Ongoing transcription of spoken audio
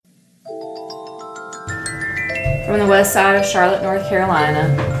From the west side of Charlotte, North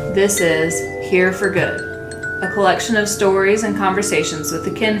Carolina, this is Here for Good, a collection of stories and conversations with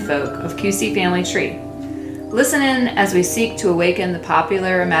the kinfolk of QC Family Tree. Listen in as we seek to awaken the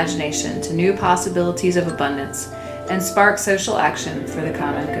popular imagination to new possibilities of abundance and spark social action for the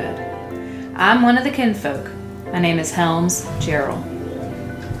common good. I'm one of the kinfolk. My name is Helms Gerald.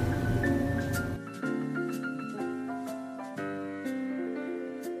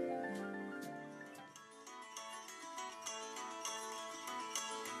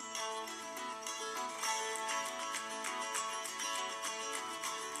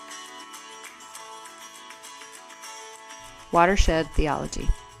 Watershed Theology.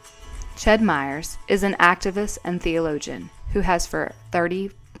 Ched Myers is an activist and theologian who has for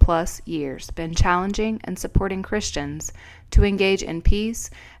 30-plus years been challenging and supporting Christians to engage in peace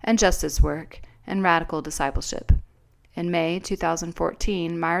and justice work and radical discipleship. In May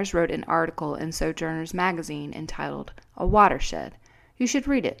 2014, Myers wrote an article in Sojourners magazine entitled A Watershed. You should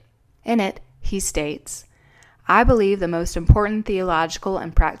read it. In it, he states, I believe the most important theological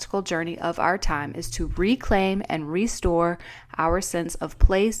and practical journey of our time is to reclaim and restore our sense of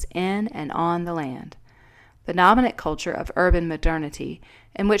place in and on the land. The dominant culture of urban modernity,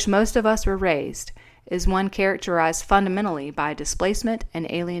 in which most of us were raised, is one characterized fundamentally by displacement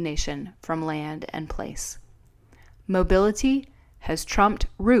and alienation from land and place. Mobility has trumped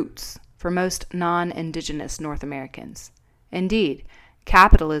roots for most non-Indigenous North Americans. Indeed,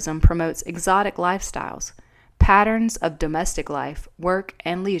 capitalism promotes exotic lifestyles, patterns of domestic life, work,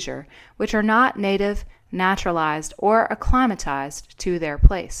 and leisure, which are not native, naturalized, or acclimatized to their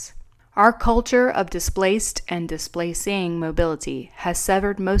place. Our culture of displaced and displacing mobility has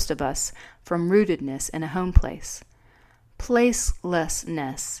severed most of us from rootedness in a home place.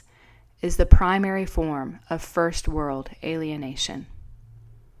 Placelessness is the primary form of first world alienation.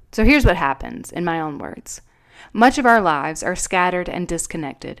 So here's what happens, in my own words. Much of our lives are scattered and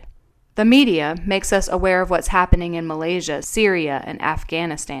disconnected. The media makes us aware of what's happening in Malaysia, Syria, and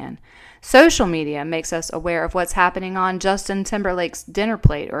Afghanistan. Social media makes us aware of what's happening on Justin Timberlake's dinner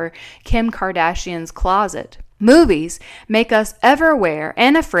plate or Kim Kardashian's closet. Movies make us ever aware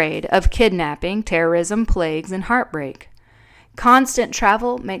and afraid of kidnapping, terrorism, plagues, and heartbreak. Constant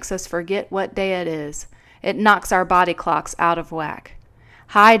travel makes us forget what day it is. It knocks our body clocks out of whack.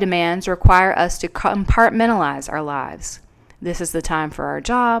 High demands require us to compartmentalize our lives. This is the time for our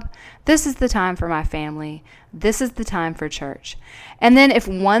job. This is the time for my family. This is the time for church. And then if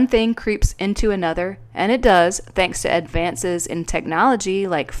one thing creeps into another, and it does, thanks to advances in technology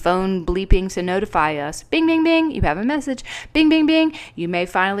like phone bleeping to notify us, bing, bing, bing, you have a message, bing, bing, bing, you may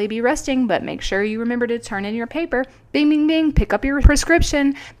finally be resting, but make sure you remember to turn in your paper, bing, bing, bing, pick up your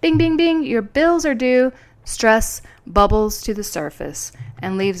prescription, bing, bing, bing, your bills are due. Stress bubbles to the surface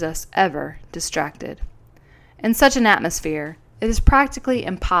and leaves us ever distracted. In such an atmosphere, it is practically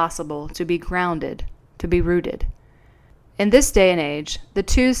impossible to be grounded, to be rooted. In this day and age, the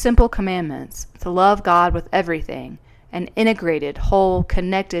two simple commandments, to love God with everything, an integrated, whole,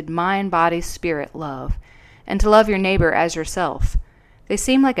 connected mind, body, spirit love, and to love your neighbor as yourself, they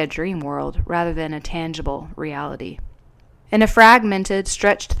seem like a dream world rather than a tangible reality. In a fragmented,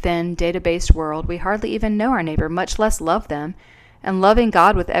 stretched thin, data-based world, we hardly even know our neighbor, much less love them, and loving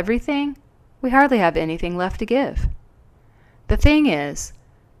God with everything, we hardly have anything left to give. The thing is,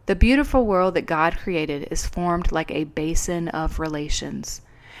 the beautiful world that God created is formed like a basin of relations.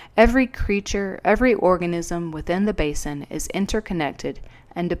 Every creature, every organism within the basin is interconnected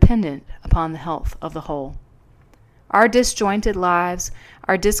and dependent upon the health of the whole. Our disjointed lives,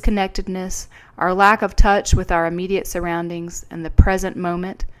 our disconnectedness, our lack of touch with our immediate surroundings and the present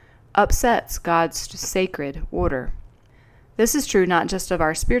moment upsets God's sacred order. This is true not just of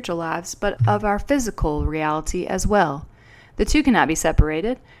our spiritual lives, but of our physical reality as well. The two cannot be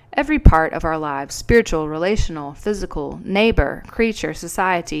separated. Every part of our lives, spiritual, relational, physical, neighbor, creature,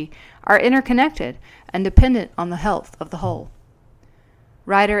 society, are interconnected and dependent on the health of the whole.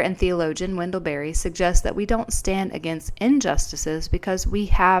 Writer and theologian Wendell Berry suggests that we don't stand against injustices because we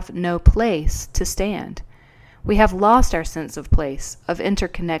have no place to stand. We have lost our sense of place, of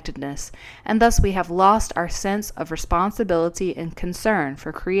interconnectedness, and thus we have lost our sense of responsibility and concern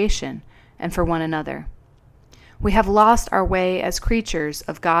for creation and for one another. We have lost our way as creatures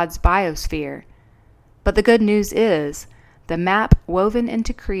of God's biosphere. But the good news is, the map woven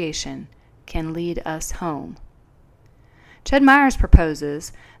into creation can lead us home. Ched Myers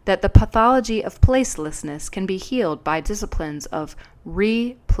proposes that the pathology of placelessness can be healed by disciplines of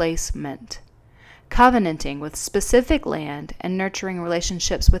replacement. Covenanting with specific land and nurturing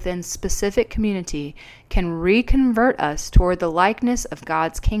relationships within specific community can reconvert us toward the likeness of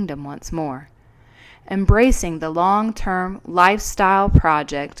God's kingdom once more. embracing the long-term lifestyle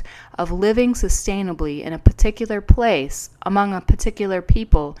project of living sustainably in a particular place among a particular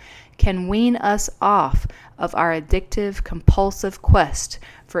people can wean us off of our addictive, compulsive quest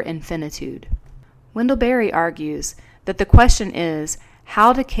for infinitude. Wendell Berry argues that the question is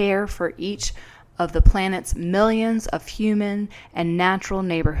how to care for each of the planet's millions of human and natural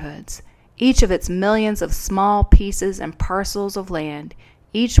neighborhoods, each of its millions of small pieces and parcels of land,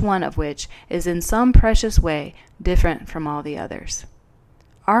 each one of which is in some precious way different from all the others.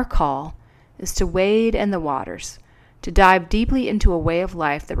 Our call is to wade in the waters, to dive deeply into a way of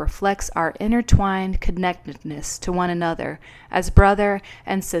life that reflects our intertwined connectedness to one another as brother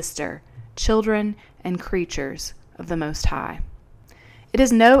and sister, children and creatures of the Most High. It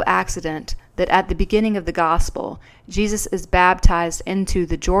is no accident that at the beginning of the gospel, Jesus is baptized into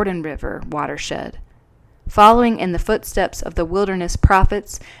the Jordan River watershed. Following in the footsteps of the wilderness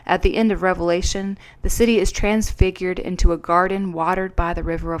prophets, at the end of Revelation, the city is transfigured into a garden watered by the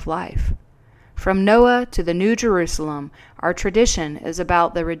river of life. From Noah to the New Jerusalem, our tradition is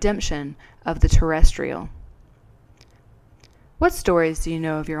about the redemption of the terrestrial. What stories do you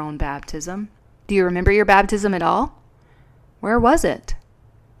know of your own baptism? Do you remember your baptism at all? Where was it?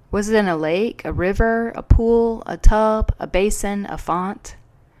 Was it in a lake, a river, a pool, a tub, a basin, a font?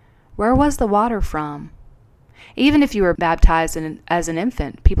 Where was the water from? Even if you were baptized as an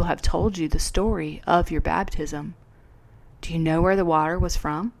infant, people have told you the story of your baptism. Do you know where the water was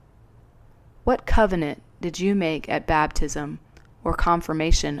from? What covenant did you make at baptism or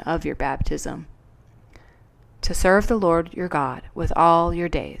confirmation of your baptism? To serve the Lord your God with all your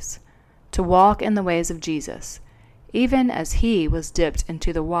days, to walk in the ways of Jesus, even as he was dipped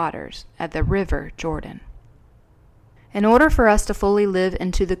into the waters at the river Jordan. In order for us to fully live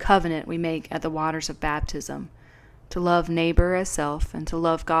into the covenant we make at the waters of baptism, to love neighbor as self and to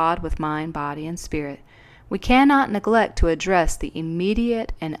love God with mind, body, and spirit, we cannot neglect to address the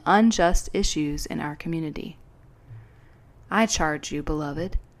immediate and unjust issues in our community. I charge you,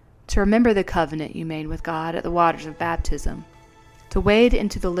 beloved, to remember the covenant you made with God at the waters of baptism, to wade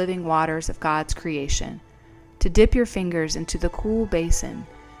into the living waters of God's creation, to dip your fingers into the cool basin,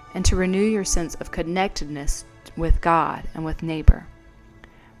 and to renew your sense of connectedness with God and with neighbor.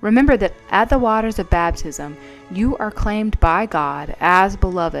 Remember that at the waters of baptism, you are claimed by God as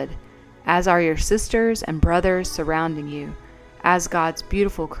beloved, as are your sisters and brothers surrounding you, as God's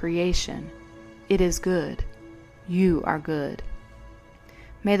beautiful creation. It is good. You are good.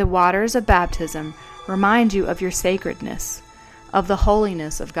 May the waters of baptism remind you of your sacredness, of the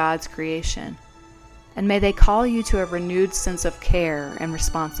holiness of God's creation, and may they call you to a renewed sense of care and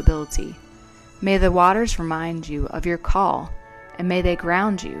responsibility. May the waters remind you of your call, and may they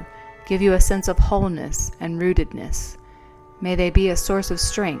ground you, give you a sense of wholeness and rootedness. May they be a source of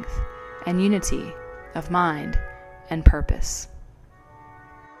strength and unity of mind and purpose.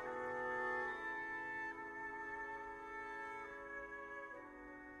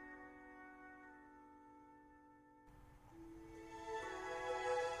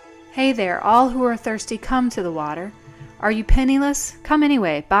 Hey there, all who are thirsty, come to the water. Are you penniless? Come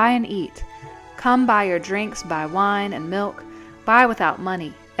anyway, buy and eat. Come buy your drinks, buy wine and milk. Buy without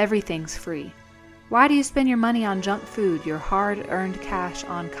money, everything's free. Why do you spend your money on junk food, your hard-earned cash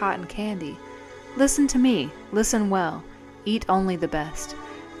on cotton candy? Listen to me, listen well. Eat only the best.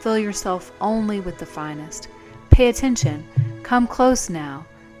 Fill yourself only with the finest. Pay attention. Come close now.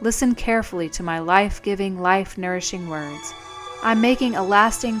 Listen carefully to my life-giving, life-nourishing words. I'm making a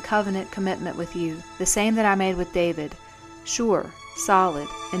lasting covenant commitment with you, the same that I made with David. Sure, solid,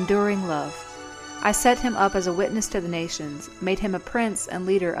 enduring love. I set him up as a witness to the nations, made him a prince and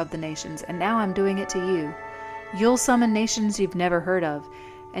leader of the nations, and now I'm doing it to you. You'll summon nations you've never heard of,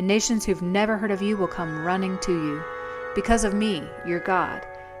 and nations who've never heard of you will come running to you. Because of me, your God,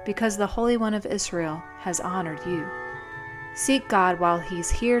 because the Holy One of Israel has honored you. Seek God while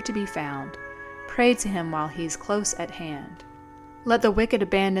he's here to be found. Pray to him while he's close at hand. Let the wicked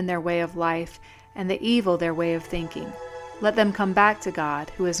abandon their way of life, and the evil their way of thinking. Let them come back to God,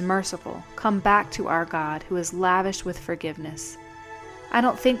 who is merciful. Come back to our God, who is lavish with forgiveness. I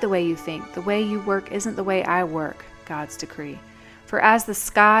don't think the way you think. The way you work isn't the way I work, God's decree. For as the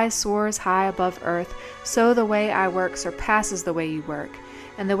sky soars high above earth, so the way I work surpasses the way you work,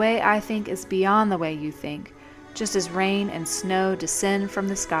 and the way I think is beyond the way you think. Just as rain and snow descend from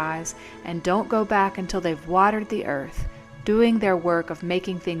the skies and don't go back until they've watered the earth, doing their work of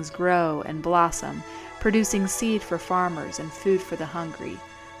making things grow and blossom, producing seed for farmers and food for the hungry,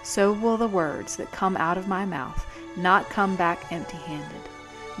 so will the words that come out of my mouth not come back empty-handed.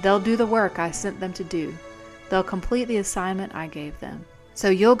 They'll do the work I sent them to do. They'll complete the assignment I gave them. So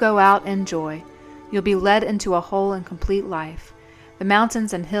you'll go out in joy. You'll be led into a whole and complete life. The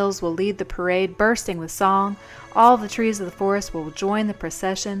mountains and hills will lead the parade, bursting with song. All the trees of the forest will join the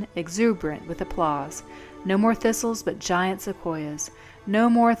procession, exuberant with applause. No more thistles, but giant sequoias. No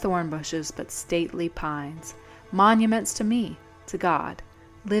more thorn bushes, but stately pines. Monuments to me, to God,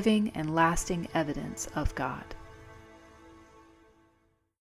 living and lasting evidence of God.